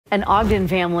An Ogden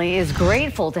family is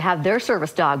grateful to have their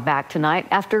service dog back tonight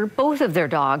after both of their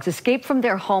dogs escaped from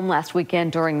their home last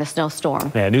weekend during the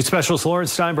snowstorm. Yeah, news specialist Lauren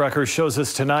Steinbrecher shows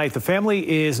us tonight. The family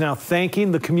is now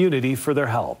thanking the community for their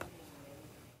help.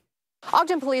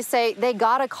 Ogden police say they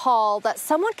got a call that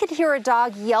someone could hear a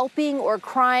dog yelping or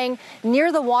crying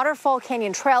near the Waterfall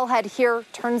Canyon trailhead here.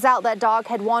 Turns out that dog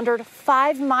had wandered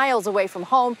 5 miles away from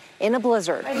home in a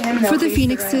blizzard. For the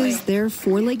Phoenixes, their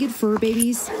four-legged fur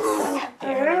babies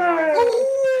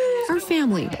are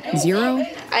family. Zero,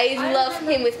 I love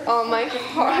him with all my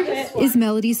heart, is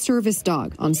Melody's service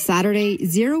dog. On Saturday,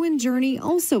 Zero and Journey,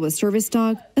 also a service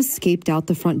dog, escaped out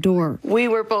the front door. We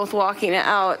were both walking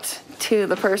out to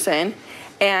the person,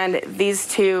 and these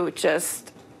two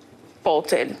just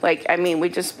bolted. We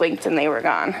just blinked and they were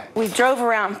gone. We drove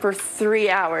around for 3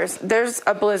 hours. There's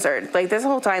a blizzard. This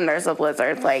whole time there's a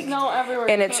blizzard. Snow everywhere.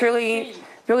 And it's really,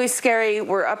 really scary.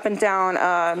 We're up and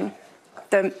down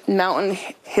the mountain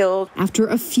hill. After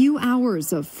a few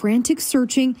hours of frantic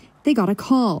searching, they got a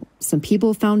call. Some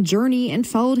people found Journey and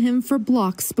followed him for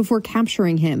blocks before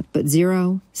capturing him. But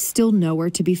Zero, still nowhere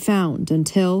to be found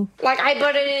until... I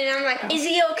butted in and I'm like, is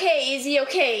he okay? Is he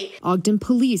okay? Ogden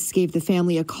police gave the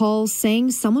family a call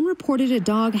saying someone reported a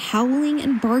dog howling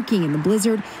and barking in the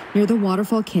blizzard near the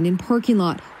Waterfall Canyon parking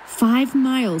lot, 5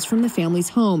 miles from the family's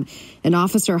home. An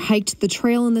officer hiked the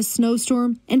trail in the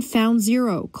snowstorm and found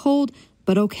Zero, cold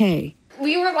but okay.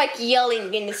 We were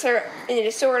yelling in a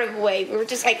sort of way. We were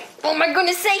just like, oh my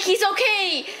goodness sake, he's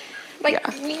okay.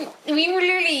 We were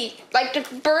literally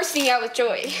just bursting out with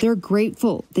joy. They're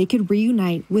grateful they could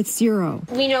reunite with Zero.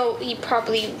 We know he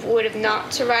probably would have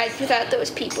not survived without those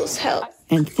people's help.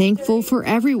 And thankful for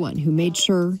everyone who made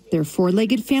sure their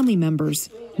four-legged family members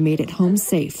made it home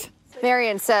safe.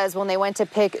 Marion says when they went to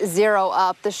pick Zero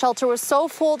up, the shelter was so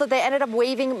full that they ended up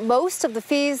waiving most of the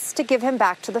fees to give him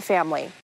back to the family.